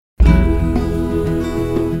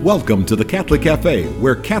Welcome to the Catholic Cafe,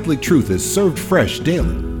 where Catholic truth is served fresh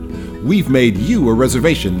daily. We've made you a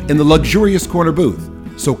reservation in the luxurious corner booth,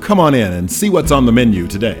 so come on in and see what's on the menu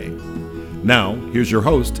today. Now, here's your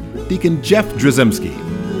host, Deacon Jeff Drzymski.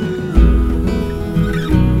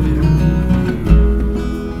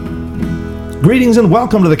 Greetings and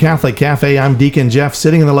welcome to the Catholic Cafe. I'm Deacon Jeff,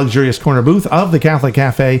 sitting in the luxurious corner booth of the Catholic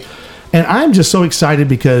Cafe. And I'm just so excited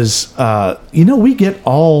because, we get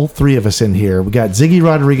all three of us in here. We got Ziggy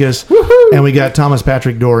Rodriguez, woohoo! And we got Thomas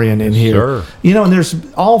Patrick Dorian in here. Sure. And there's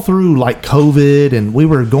all through like COVID, and we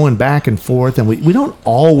were going back and forth, and we don't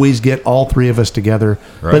always get all three of us together.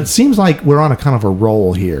 Right. But it seems like we're on a kind of a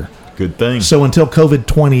roll here. Good thing. So until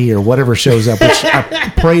COVID-20 or whatever shows up, which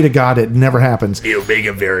I pray to God it never happens. The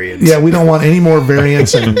Omega variants. Yeah, we don't want any more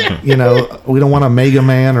variants, and we don't want a Mega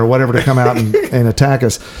Man or whatever to come out and attack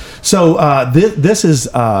us. So this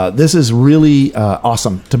is really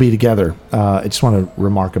awesome to be together. I just want to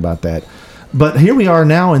remark about that. But here we are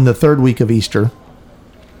now in the third week of Easter,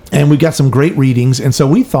 and we've got some great readings. And so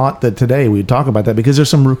we thought that today we'd talk about that because there's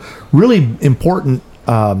some really important,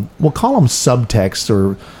 we'll call them subtexts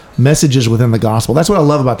or messages within the gospel. That's what I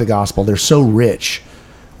love about the gospel. They're so rich,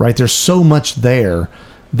 right? There's so much there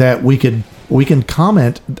that we can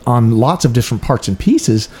comment on lots of different parts and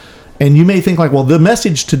pieces. And you may think like, well, the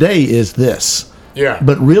message today is this. Yeah.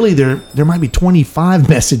 But really there might be 25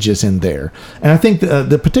 messages in there. And I think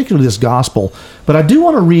the particularly this gospel, but I do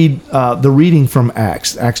want to read the reading from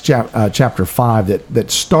Acts chapter 5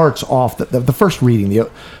 that starts off the first reading,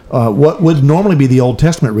 what would normally be the Old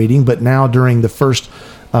Testament reading, but now during the first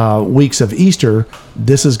weeks of Easter,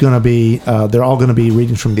 this is going to be they're all going to be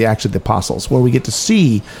readings from the Acts of the Apostles, where we get to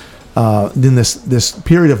see in this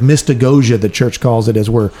period of mystagogia, the church calls it, as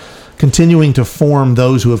we're continuing to form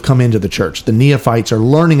those who have come into the church. The neophytes are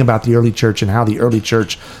learning about the early church and how the early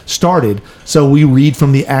church started. So we read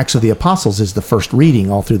from the Acts of the Apostles as the first reading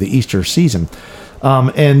all through the Easter season.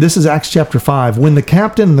 And this is Acts chapter 5. When the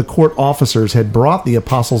captain and the court officers had brought the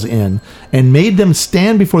apostles in and made them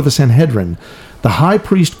stand before the Sanhedrin, the high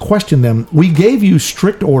priest questioned them, "We gave you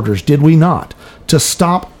strict orders, did we not, to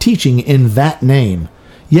stop teaching in that name?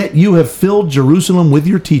 Yet you have filled Jerusalem with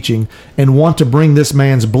your teaching and want to bring this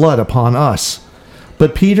man's blood upon us."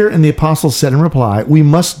 But Peter and the apostles said in reply, "We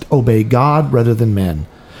must obey God rather than men.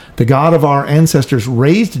 The God of our ancestors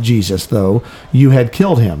raised Jesus, though you had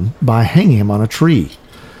killed him by hanging him on a tree.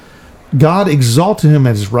 God exalted him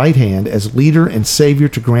at his right hand as leader and savior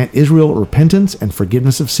to grant Israel repentance and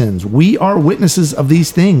forgiveness of sins. We are witnesses of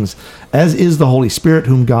these things, as is the Holy Spirit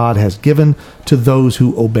whom God has given to those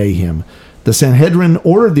who obey him." The Sanhedrin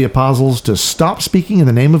ordered the apostles to stop speaking in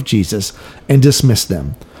the name of Jesus and dismissed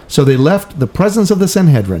them. So they left the presence of the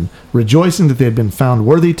Sanhedrin, rejoicing that they had been found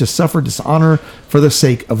worthy to suffer dishonor for the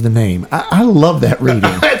sake of the name. I love that reading.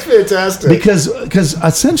 That's fantastic. Because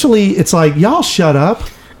essentially it's like, y'all shut up.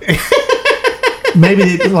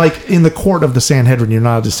 Maybe like in the court of the Sanhedrin, you're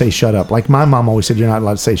not allowed to say shut up. Like my mom always said, you're not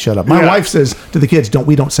allowed to say shut up. My wife says to the kids,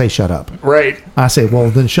 we don't say shut up. Right. I say, well,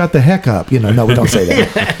 then shut the heck up. No, we don't say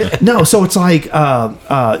that. No, so it's like,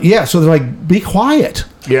 so they're like, be quiet.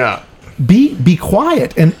 Yeah. Be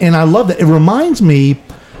quiet. And I love that. It reminds me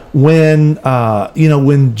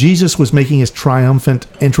when Jesus was making his triumphant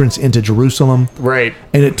entrance into Jerusalem. Right.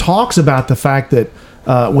 And it talks about the fact that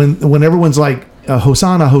when everyone's like,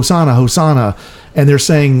 Hosanna, Hosanna, Hosanna, and they're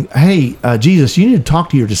saying, hey, Jesus, you need to talk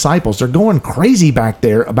to your disciples. They're going crazy back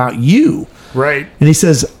there about you. Right. And he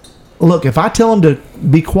says, look, if I tell them to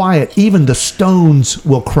be quiet, even the stones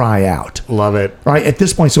will cry out. Love it. Right at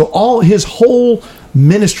this point. So all his whole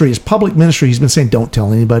ministry, his public ministry, he's been saying, don't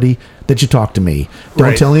tell anybody that you talk to me.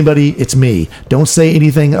 Don't tell anybody it's me. Don't say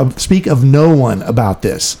anything, speak of no one about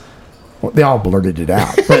this. Well, they all blurted it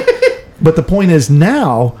out. But the point is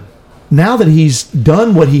now that he's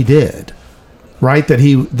done what he did, right?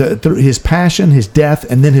 That through his passion, his death,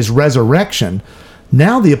 and then his resurrection,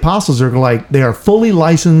 now the apostles are like, they are fully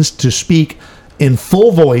licensed to speak in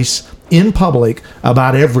full voice in public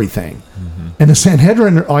about everything. Mm-hmm. And the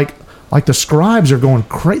Sanhedrin are like the scribes are going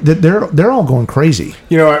crazy. They're all going crazy.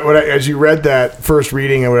 As you read that first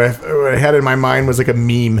reading, what I had in my mind was like a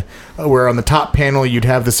meme where on the top panel you'd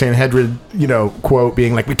have the Sanhedrin, quote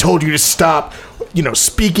being like, "We told you to stop,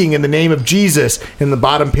 speaking in the name of Jesus." And the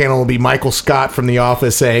bottom panel will be Michael Scott from The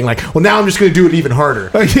Office saying like, "Well, now I'm just going to do it even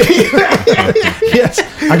harder." Yes,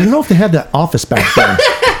 I didn't know if they had that office back then.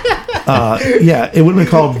 It would have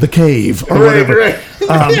been called The Cave or whatever. Right.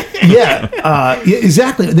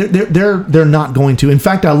 Exactly. They're not going to. In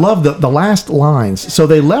fact, I love the last lines. So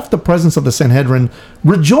they left the presence of the Sanhedrin,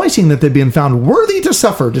 rejoicing that they'd been found worthy to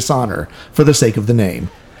suffer dishonor for the sake of the name.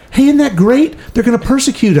 Hey, isn't that great? They're going to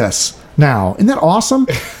persecute us now. Isn't that awesome?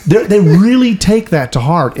 They really take that to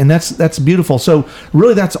heart, and that's beautiful. So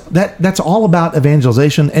really, that's all about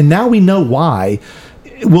evangelization, and now we know why.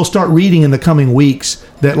 We'll start reading in the coming weeks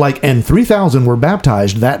that and 3,000 were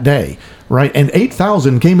baptized that day, right? And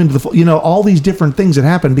 8,000 came into the, all these different things that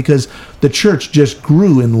happened because the church just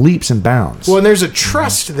grew in leaps and bounds. Well, and there's a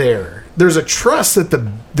trust there. There's a trust that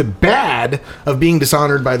the bad of being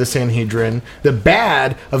dishonored by the Sanhedrin, the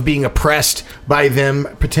bad of being oppressed by them,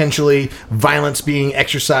 potentially violence being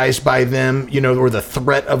exercised by them, or the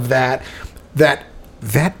threat of that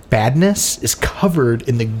badness is covered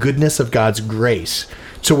in the goodness of God's grace,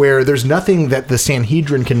 to where there's nothing that the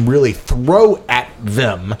Sanhedrin can really throw at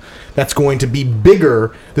them that's going to be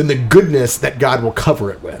bigger than the goodness that God will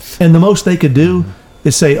cover it with. And the most they could do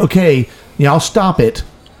is say, okay, I'll stop it.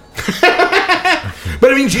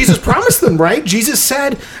 But I mean, Jesus promised them, right? Jesus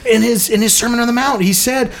said in his Sermon on the Mount, he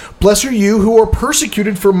said, "Blessed are you who are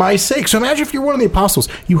persecuted for my sake." So imagine if you're one of the apostles,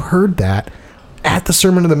 you heard that at the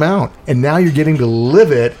Sermon on the Mount, and now you're getting to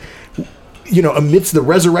live it, amidst the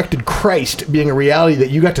resurrected Christ being a reality that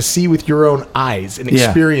you got to see with your own eyes and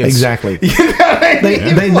experience. Exactly.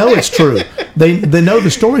 They know it's true. They know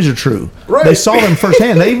the stories are true. Right. They saw them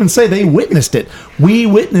firsthand. They even say they witnessed it. We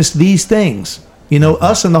witnessed these things.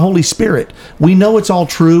 Us and the Holy Spirit. We know it's all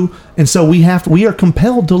true, and so we are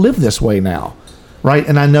compelled to live this way now, right?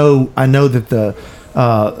 And I know that the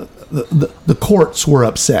courts were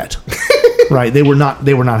upset. Right, they were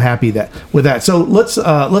not happy with that. So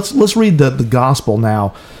let's read the gospel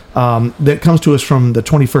now that comes to us from the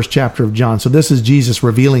 21st chapter of John. So this is Jesus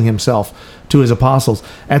revealing himself to his apostles.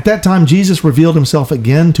 At that time, Jesus revealed himself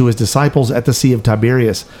again to his disciples at the Sea of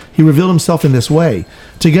Tiberias. He revealed himself in this way.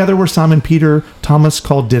 Together were Simon Peter, Thomas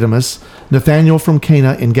called Didymus, Nathanael from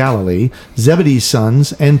Cana in Galilee, Zebedee's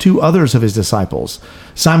sons, and 2 others of his disciples.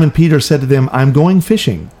 Simon Peter said to them, "I'm going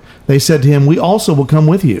fishing." They said to him, "We also will come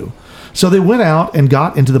with you." So they went out and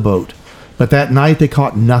got into the boat, but that night they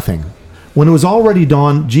caught nothing. When it was already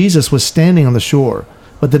dawn, Jesus was standing on the shore,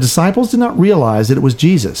 but the disciples did not realize that it was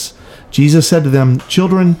Jesus. Jesus said to them,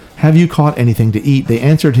 "Children, have you caught anything to eat?" They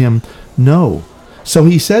answered him, "No." So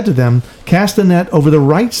he said to them, "Cast the net over the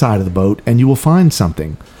right side of the boat, and you will find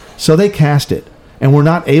something." So they cast it, and were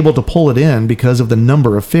not able to pull it in because of the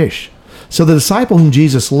number of fish. So the disciple whom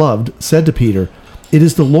Jesus loved said to Peter, "It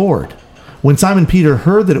is the Lord." When Simon Peter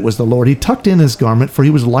heard that it was the Lord, he tucked in his garment, for he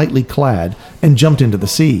was lightly clad, and jumped into the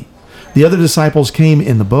sea. The other disciples came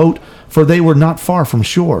in the boat, for they were not far from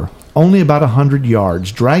shore, only about 100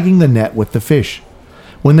 yards, dragging the net with the fish.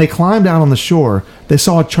 When they climbed out on the shore, they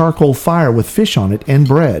saw a charcoal fire with fish on it and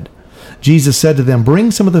bread. Jesus said to them, "Bring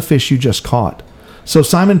some of the fish you just caught." So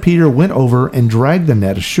Simon Peter went over and dragged the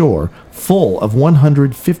net ashore, full of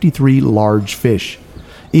 153 large fish.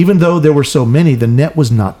 Even though there were so many, the net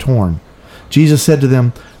was not torn. Jesus said to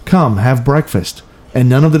them, "Come, have breakfast." And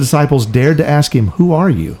none of the disciples dared to ask him, "Who are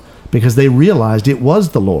you?" because they realized it was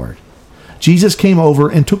the Lord. Jesus came over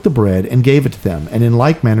and took the bread and gave it to them, and in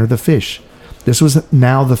like manner the fish. This was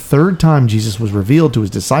now the 3rd time Jesus was revealed to his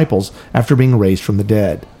disciples after being raised from the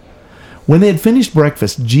dead. When they had finished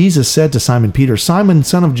breakfast, Jesus said to Simon Peter, "Simon,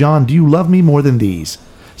 son of John, do you love me more than these?"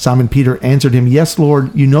 Simon Peter answered him, "Yes, Lord,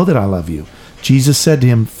 you know that I love you." Jesus said to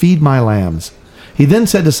him, "Feed my lambs." He then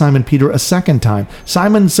said to Simon Peter a second time,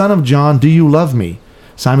 "Simon, son of John, do you love me?"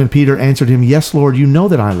 Simon Peter answered him, "Yes, Lord, you know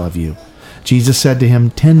that I love you." Jesus said to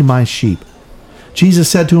him, "Tend my sheep." Jesus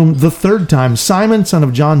said to him the 3rd time, "Simon, son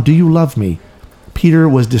of John, do you love me?" Peter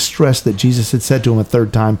was distressed that Jesus had said to him a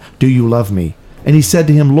 3rd time, "Do you love me?" And he said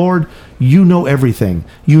to him, "Lord, you know everything.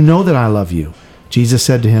 You know that I love you." Jesus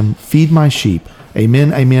said to him, "Feed my sheep.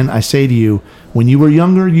 Amen, amen, I say to you, when you were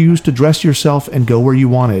younger, you used to dress yourself and go where you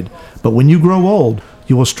wanted. But when you grow old,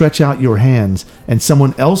 you will stretch out your hands, and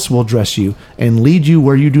someone else will dress you and lead you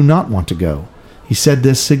where you do not want to go." He said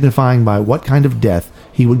this, signifying by what kind of death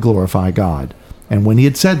he would glorify God. And when he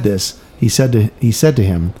had said this, he said to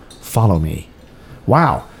him, "Follow me."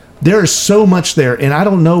 Wow. There is so much there, and I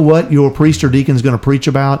don't know what your priest or deacon is going to preach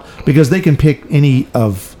about, because they can pick any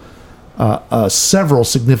of several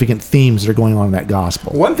significant themes that are going on in that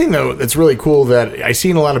gospel. One thing, though, that's really cool that I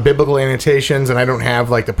see in a lot of biblical annotations, and I don't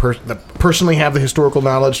have personally have the historical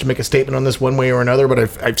knowledge to make a statement on this one way or another, but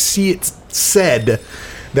I've see it said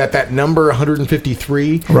that number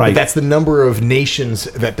 153, right, that's the number of nations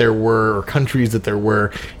that there were, or countries that there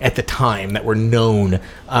were at the time that were known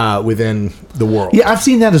within the world. Yeah, I've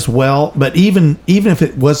seen that as well, but even if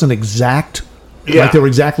it wasn't exact, like there were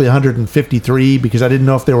exactly 153, because I didn't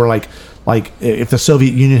know if they were like if the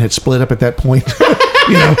Soviet Union had split up at that point.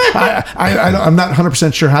 I'm not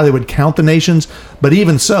 100% sure how they would count the nations, but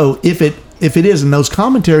even so, if it is, and those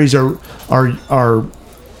commentaries are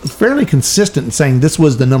fairly consistent in saying this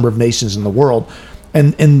was the number of nations in the world,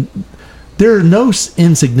 and there are no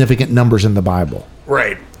insignificant numbers in the Bible.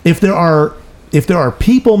 Right. If there are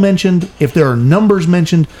people mentioned, if there are numbers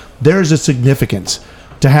mentioned, there's a significance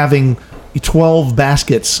to having 12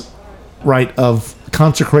 baskets, right, of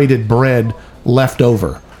consecrated bread left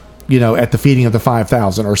over, at the feeding of the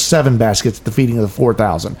 5,000, or 7 baskets at the feeding of the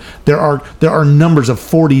 4,000. There are numbers of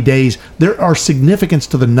 40 days. There are significance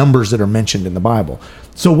to the numbers that are mentioned in the Bible.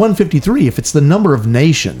 So 153, if it's the number of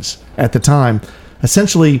nations at the time,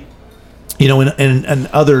 essentially, in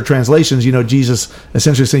other translations, Jesus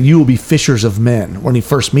essentially saying, you will be fishers of men, when he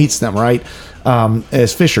first meets them, right?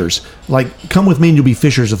 As fishers, like, come with me and you'll be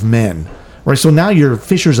fishers of men, right? So now you're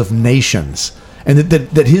fishers of nations, and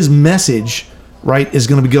that his message, right, is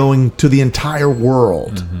going to be going to the entire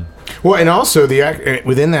world. Mm-hmm. Well, and also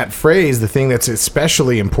within that phrase, the thing that's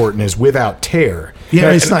especially important is without tear.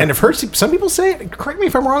 Yeah, and I've heard some people say, correct me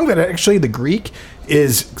if I'm wrong, that actually the Greek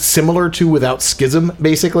is similar to without schism,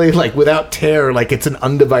 basically, like without tear, like it's an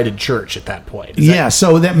undivided church at that point.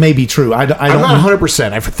 So that may be true. I'm not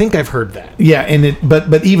 100%. I think I've heard that. Yeah,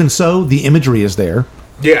 but even so, the imagery is there.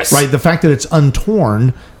 Yes. Right. The fact that it's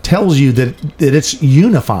untorn tells you that it's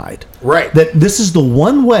unified. Right. That this is the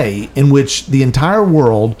one way in which the entire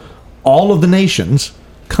world, all of the nations,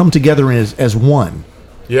 come together as one.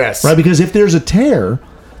 Yes. Right. Because if there's a tear,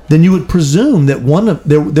 then you would presume that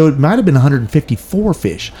there might have been 154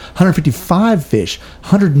 fish, 155 fish,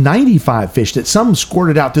 195 fish that some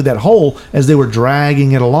squirted out through that hole as they were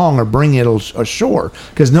dragging it along or bringing it ashore.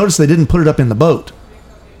 Because notice they didn't put it up in the boat.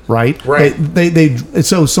 Right.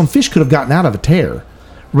 So some fish could have gotten out of a tear.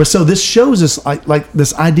 So this shows us like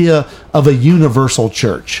this idea of a universal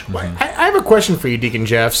church. I have a question for you, Deacon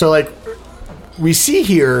Jeff. So, like, we see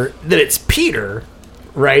here that it's Peter,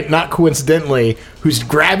 right, not coincidentally, who's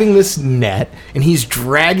grabbing this net, and he's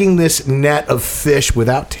dragging this net of fish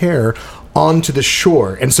without tear onto the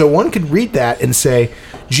shore. And so one could read that and say,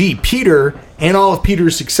 gee, Peter and all of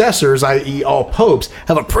Peter's successors, i.e. all popes,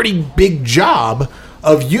 have a pretty big job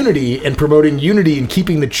of unity and promoting unity and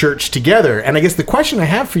keeping the church together. And I guess the question I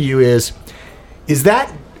have for you is does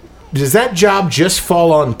that job just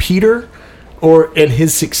fall on Peter and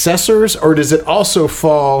his successors, or does it also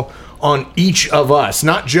fall on each of us,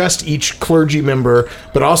 not just each clergy member,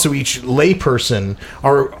 but also each layperson?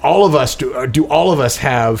 Or all of us do all of us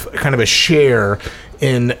have kind of a share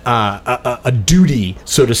in a duty,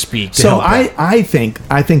 so to speak? So I think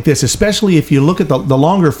this, especially if you look at the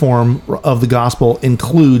longer form of the gospel,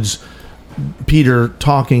 includes Peter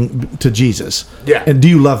talking to Jesus. Yeah. And do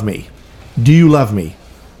you love me? Do you love me?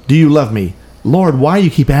 Do you love me? Lord, why you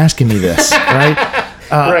keep asking me this? Right.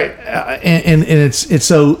 Right. And it's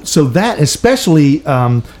so that, especially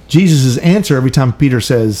Jesus' answer every time Peter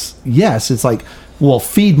says yes, it's like, well,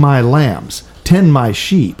 feed my lambs, tend my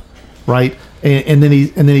sheep, right? And then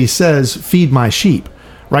he says, feed my sheep,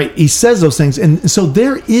 right? He says those things. And so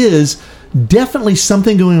there is definitely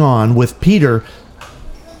something going on with Peter,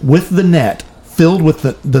 with the net filled with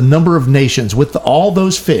the number of nations, with all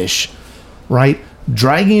those fish, right?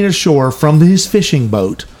 Dragging it ashore from his fishing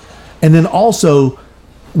boat. And then also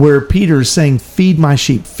where Peter is saying, feed my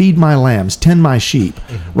sheep, feed my lambs, tend my sheep,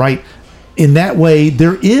 right? In that way,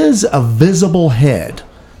 there is a visible head.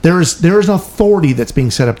 There is an authority that's being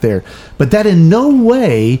set up there, but that in no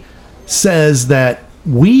way says that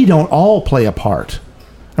we don't all play a part.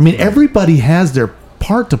 I mean, everybody has their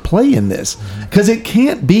part to play in this, because it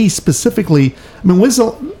can't be specifically. I mean, when is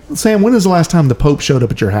the last time the Pope showed up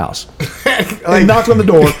at your house and knocked on the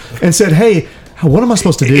door and said, "Hey, what am I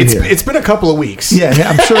supposed to do here?" It's been a couple of weeks. Yeah,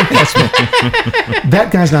 I'm sure it has been.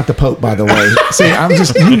 That guy's not the Pope, by the way. See, I'm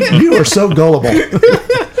just you are so gullible.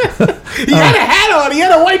 He had a hat on. He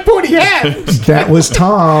had a white pointy hat. That was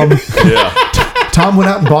Tom. Yeah. Tom went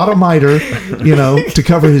out and bought a mitre, to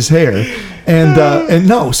cover his hair, and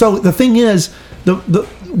no. So the thing is,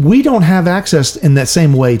 we don't have access in that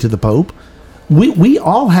same way to the Pope. We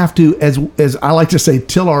all have to, as I like to say,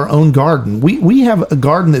 till our own garden. We have a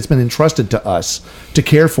garden that's been entrusted to us to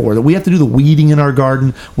care for. That we have to do the weeding in our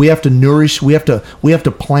garden. We have to nourish. We have to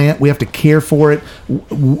plant. We have to care for it,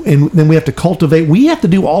 and then we have to cultivate. We have to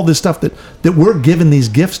do all this stuff that we're given these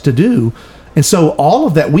gifts to do. And so all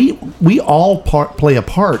of that, we all play a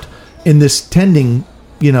part in this tending,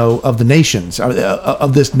 of the nations,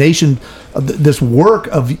 of this nation, of this work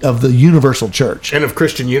of the universal church And of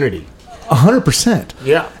Christian unity. 100%.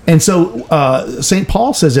 Yeah. And so St.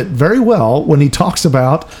 Paul says it very well when he talks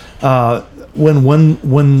about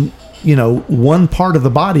when one part of the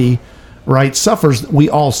body, right, suffers, we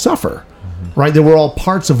all suffer, right? That we're all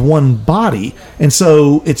parts of one body. And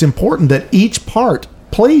so it's important that each part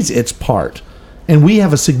plays its part, and we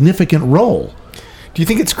have a significant role. Do you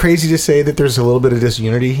think it's crazy to say that there's a little bit of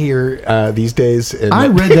disunity here these days? I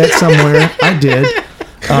read that somewhere. I did.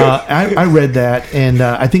 I read that, and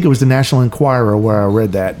I think it was the National Enquirer where I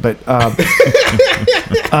read that. But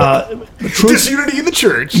disunity in the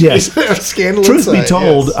church. Yes. Scandal Truth inside, be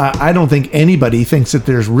told, yes. I don't think anybody thinks that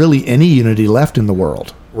there's really any unity left in the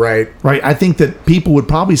world. Right. Right. I think that people would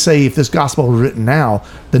probably say if this gospel were written now,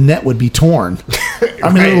 the net would be torn. I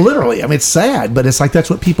mean, literally. I mean, it's sad, but it's like that's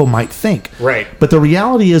what people might think. Right. But the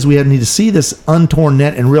reality is we need to see this untorn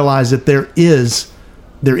net and realize that there is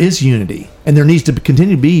unity, and there needs to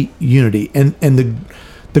continue to be unity. And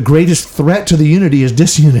the greatest threat to the unity is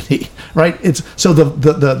disunity, right? It's so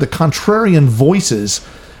the contrarian voices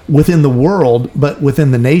within the world, but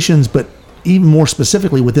within the nations, but even more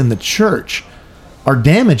specifically within the church, are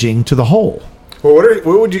damaging to the whole. Well,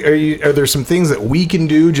 are there some things that we can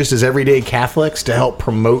do just as everyday Catholics to help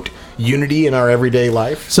promote unity in our everyday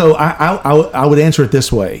life? So I would answer it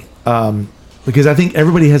this way, because I think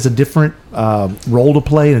everybody has a different role to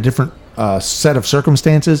play and a different set of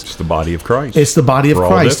circumstances. It's the body of Christ. It's the body of We're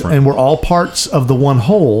all Christ, different. and we're all parts of the one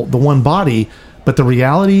whole, the one body. But the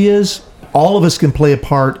reality is, all of us can play a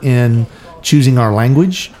part in choosing our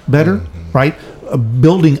language better, right?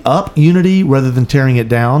 Building up unity rather than tearing it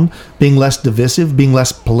down, being less divisive, being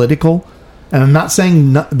less political. And I'm not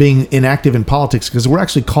saying not being inactive in politics, because we're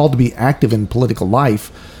actually called to be active in political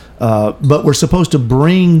life, but we're supposed to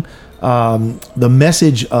bring the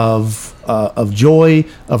message of joy,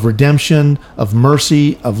 of redemption, of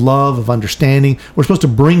mercy, of love, of understanding. We're supposed to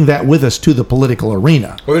bring that with us to the political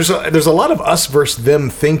arena. Well, there's a lot of us versus them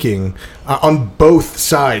thinking on both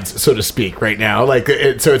sides, so to speak, right now.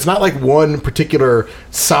 So it's not like one particular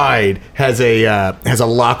side has a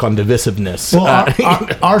lock on divisiveness.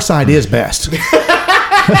 Well, our side is best.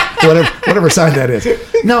 whatever side that is.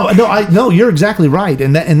 No, you're exactly right,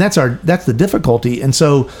 and that's the difficulty. And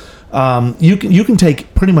so you can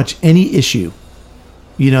take pretty much any issue,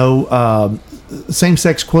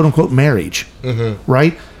 same-sex quote unquote marriage,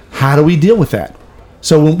 right? How do we deal with that?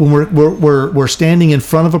 So when we're standing in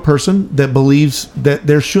front of a person that believes that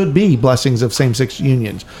there should be blessings of same-sex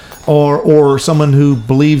unions, or someone who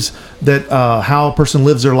believes that how a person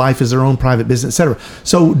lives their life is their own private business, etc.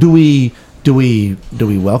 So do we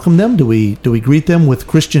welcome them? Do we greet them with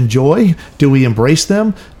Christian joy? Do we embrace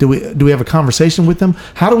them? Do we have a conversation with them?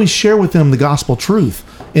 How do we share with them the gospel truth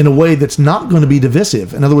in a way that's not going to be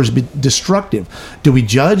divisive? In other words, be destructive. Do we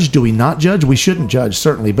judge? Do we not judge? We shouldn't judge,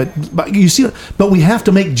 certainly, but you see, but we have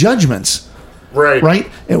to make judgments. Right. Right?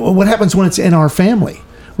 And what happens when it's in our family?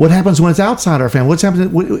 What happens when it's outside our family? What's happening?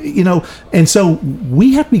 And so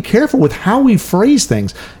we have to be careful with how we phrase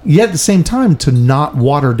things, yet at the same time to not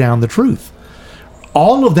water down the truth.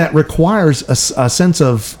 All of that requires a sense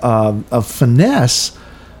of finesse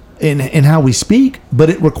in how we speak, but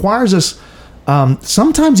it requires us.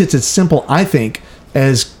 Sometimes it's as simple, I think,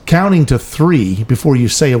 as counting to 3 before you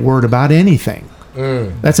say a word about anything.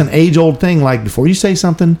 That's an age-old thing. Like, before you say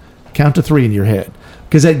something, count to 3 in your head,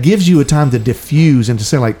 because that gives you a time to diffuse and to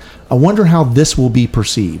say, like, I wonder how this will be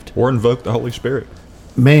perceived. Or invoke the Holy Spirit.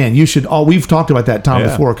 Man, you should. We've talked about that, Tom,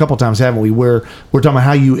 before a couple times, haven't we? Where we're talking about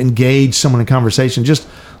how you engage someone in conversation. Just,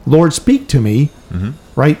 Lord, speak to me,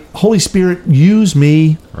 right? Holy Spirit, use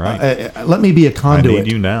me. Right. Let me be a conduit. I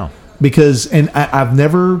need you now. Because, and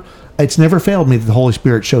it's never failed me that the Holy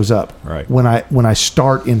Spirit shows up. Right. When I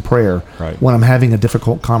start in prayer. Right. When I'm having a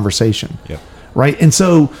difficult conversation. Yep. Right. And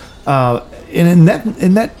so, and in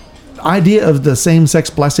that idea of the same-sex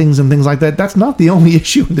blessings and things like that, that's not the only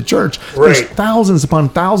issue in the church. Right. There's thousands upon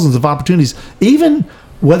thousands of opportunities, even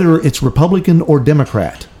whether it's Republican or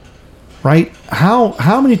Democrat, right?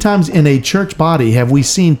 How many times in a church body have we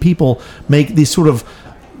seen people make these sort of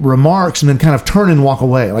remarks and then kind of turn and walk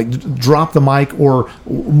away, like drop the mic, or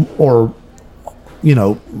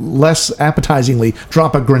less appetizingly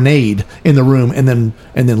drop a grenade in the room and then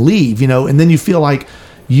leave, and then you feel like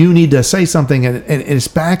you need to say something, and it's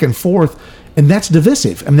back and forth, and that's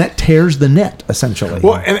divisive, and that tears the net, essentially.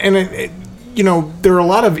 Well, and there are a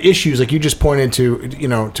lot of issues, like you just pointed to,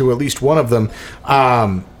 to at least one of them,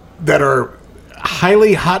 that are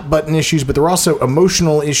highly hot button issues, but there are also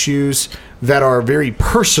emotional issues that are very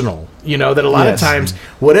personal, that a lot of times,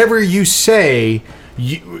 whatever you say,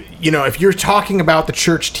 if you're talking about the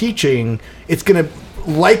church teaching, it's going to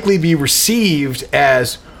likely be received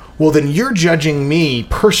as, well, then you're judging me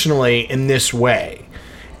personally in this way.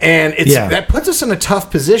 And that puts us in a tough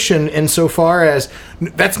position insofar as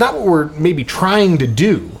that's not what we're maybe trying to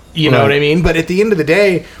do. You know what I mean? But at the end of the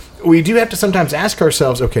day, we do have to sometimes ask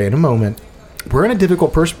ourselves, okay, in a moment, we're in a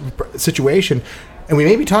difficult situation, and we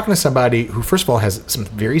may be talking to somebody who, first of all, has some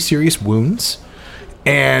very serious wounds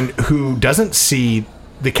and who doesn't see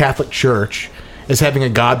the Catholic Church as having a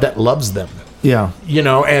God that loves them. Yeah.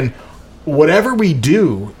 And whatever we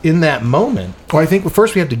do in that moment, well, I think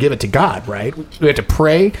first we have to give it to God, right? We have to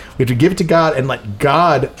pray. We have to give it to God and let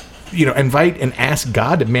God, invite and ask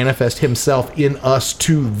God to manifest himself in us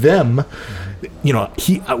to them.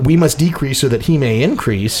 We must decrease so that he may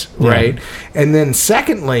increase, right? And then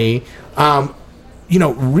secondly,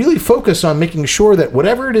 really focus on making sure that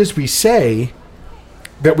whatever it is we say,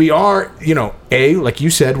 that we are, like you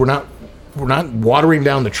said, we're not watering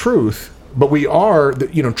down the truth, but we are,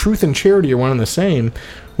 truth and charity are one and the same.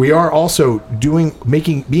 We are also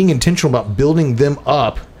being intentional about building them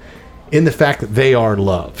up in the fact that they are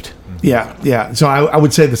loved. Yeah. So I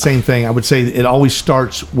would say the same thing. I would say it always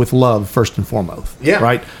starts with love first and foremost. Yeah.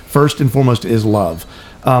 Right? First and foremost is love.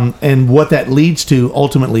 And what that leads to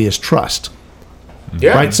ultimately is trust.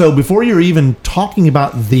 Yeah. Right? So before you're even talking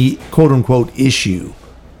about the quote unquote issue,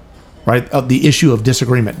 right? The issue of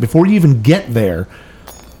disagreement, before you even get there,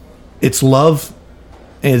 it's love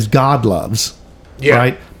as God loves. Yeah.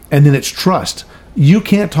 Right? And then it's trust. You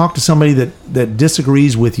can't talk to somebody that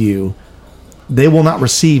disagrees with you. They will not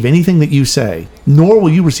receive anything that you say, nor will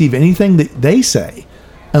you receive anything that they say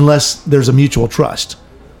unless there's a mutual trust.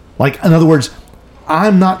 Like, in other words,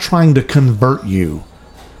 I'm not trying to convert you.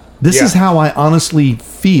 This is how I honestly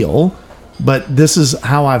feel, but this is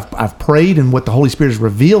how I've prayed and what the Holy Spirit has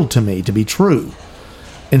revealed to me to be true.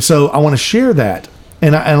 And so I want to share that.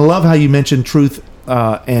 And I love how you mentioned truth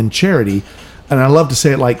and charity. And I love to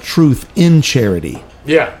say it like truth in charity.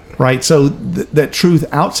 Yeah. Right? So that truth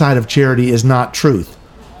outside of charity is not truth.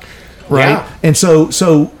 Right? Yeah. And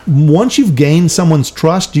so once you've gained someone's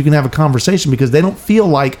trust, you can have a conversation because they don't feel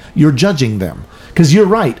like you're judging them. Because you're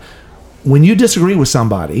right. When you disagree with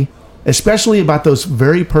somebody, especially about those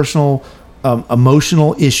very personal,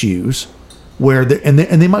 emotional issues, where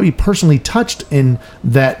they might be personally touched in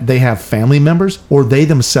that they have family members or they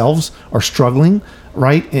themselves are struggling,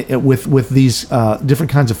 right, with these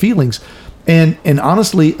different kinds of feelings. And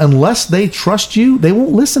honestly, unless they trust you, they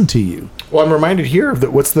won't listen to you. Well, I'm reminded here of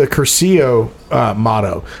what's the Curcio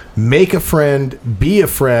motto: make a friend, be a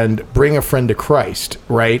friend, bring a friend to Christ,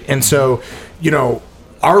 right? And so,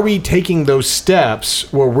 are we taking those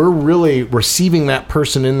steps where we're really receiving that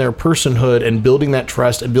person in their personhood and building that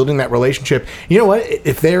trust and building that relationship? You know what?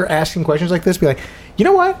 If they're asking questions like this, be like, you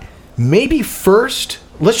know what? Maybe first,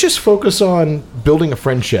 let's just focus on building a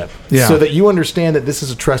friendship so that you understand that this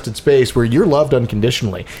is a trusted space where you're loved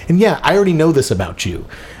unconditionally. And yeah, I already know this about you.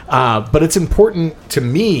 But it's important to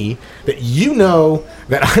me that you know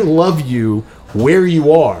that I love you where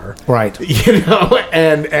you are. Right.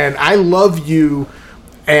 And I love you.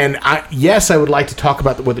 And I would like to talk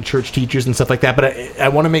about what the church teaches and stuff like that, but I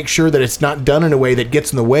want to make sure that it's not done in a way that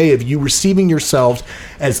gets in the way of you receiving yourselves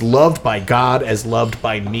as loved by God, as loved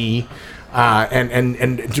by me,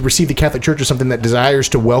 and to receive the Catholic Church as something that desires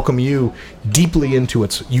to welcome you deeply into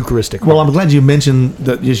its Eucharistic heart. Well, I'm glad you mentioned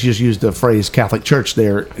that. You just used the phrase Catholic Church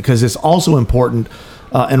there, because it's also important.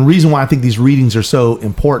 And the reason why I think these readings are so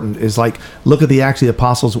important is look at the Acts of the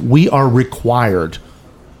Apostles. We are required.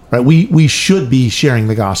 Right, we should be sharing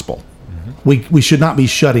the gospel. Mm-hmm. We should not be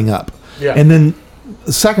shutting up. Yeah. And then,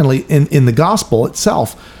 secondly, in the gospel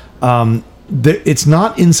itself, it's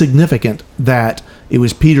not insignificant that it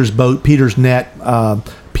was Peter's boat, Peter's net,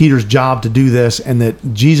 Peter's job to do this, and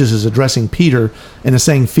that Jesus is addressing Peter and is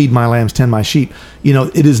saying, "Feed my lambs, tend my sheep."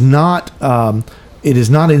 It is not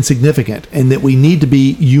insignificant, and that we need to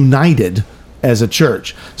be united as a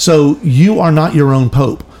church. So you are not your own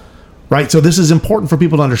pope. Right, so this is important for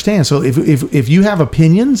people to understand. So if you have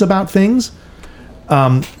opinions about things,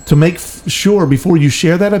 to make sure before you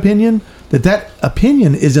share that opinion that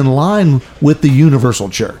opinion is in line with the universal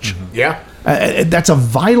church. Mm-hmm. Yeah, that's a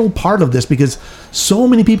vital part of this, because so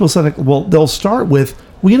many people say, well, they'll start with,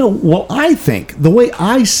 I think the way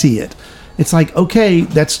I see it. It's like, okay,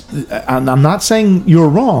 I'm not saying you're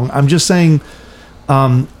wrong. I'm just saying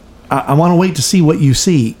I want to wait to see what you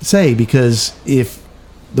say, because if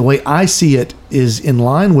the way I see it is in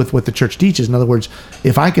line with what the church teaches. In other words,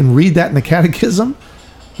 if I can read that in the catechism,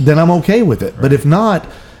 then I'm okay with it. Right. But if not,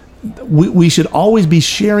 we should always be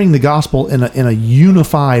sharing the gospel in a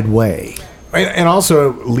unified way. And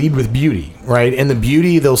also lead with beauty, right? In the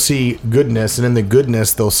beauty, they'll see goodness, and in the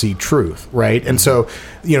goodness, they'll see truth, right? And so,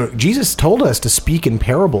 Jesus told us to speak in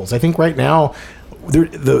parables. I think right now,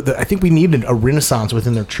 I think we need a renaissance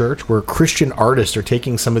within their church where Christian artists are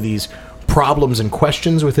taking some of these problems and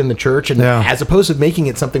questions within the church, and as opposed to making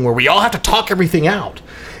it something where we all have to talk everything out,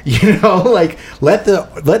 like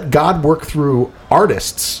let God work through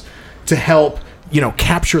artists to help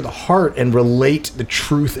capture the heart and relate the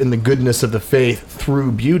truth and the goodness of the faith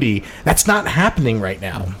through beauty. That's not happening right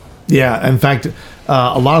now. Yeah, in fact,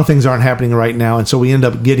 a lot of things aren't happening right now, and so we end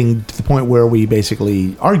up getting to the point where we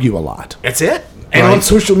basically argue a lot. That's it. And on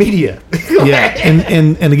social media. Yeah,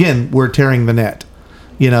 and again, we're tearing the net.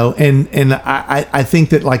 And I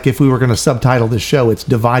think that, like, if we were going to subtitle this show, it's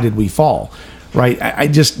 "Divided We Fall," right?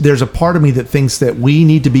 There's a part of me that thinks that we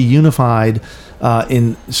need to be unified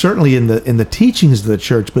certainly in the teachings of the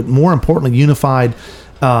church, but more importantly, unified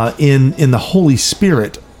in the Holy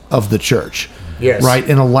Spirit of the church. Yes. Right,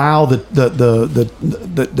 and allow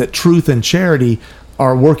the truth and charity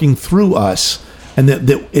are working through us, and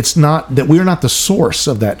that it's not that we're not the source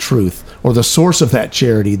of that truth or the source of that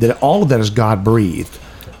charity. That all of that is God breathed,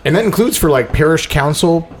 and that includes for like parish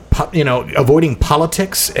council, avoiding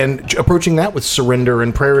politics and approaching that with surrender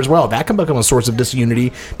and prayer as well. That can become a source of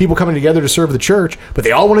disunity. People coming together to serve the church, but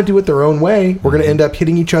they all want to do it their own way. We're going to end up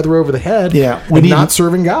hitting each other over the head. Yeah, and not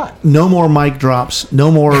serving God. No more mic drops. No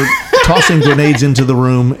more tossing grenades into the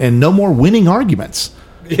room, and no more winning arguments.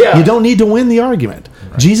 Yeah, you don't need to win the argument.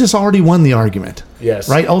 Right. Jesus already won the argument. Yes,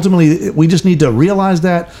 right. Ultimately, we just need to realize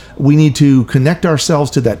that we need to connect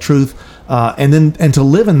ourselves to that truth, and to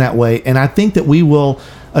live in that way. And I think that we will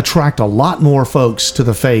attract a lot more folks to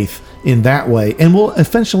the faith in that way, and will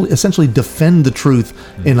essentially defend the truth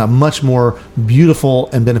in a much more beautiful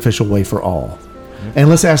and beneficial way for all. And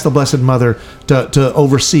let's ask the Blessed Mother to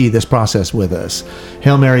oversee this process with us.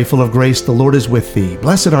 Hail Mary, full of grace, the Lord is with thee.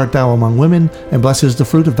 Blessed art thou among women, and blessed is the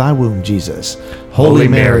fruit of thy womb, Jesus. Holy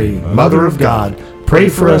Mary, Mother of God, pray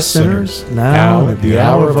for us sinners, now and at the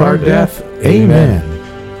hour of our death. Amen.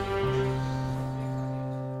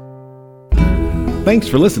 Thanks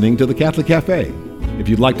for listening to the Catholic Cafe. If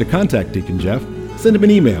you'd like to contact Deacon Jeff, send him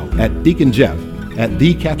an email at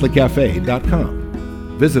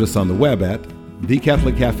deaconjeff@thecatholiccafe.com. Visit us on the web at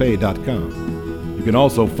thecatholiccafe.com. You can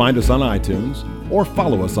also find us on iTunes or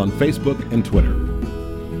follow us on Facebook and Twitter.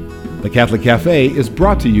 The Catholic Cafe is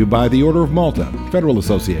brought to you by the Order of Malta Federal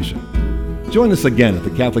Association. Join us again at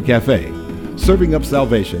the Catholic Cafe, serving up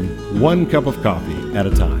salvation one cup of coffee at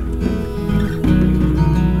a time.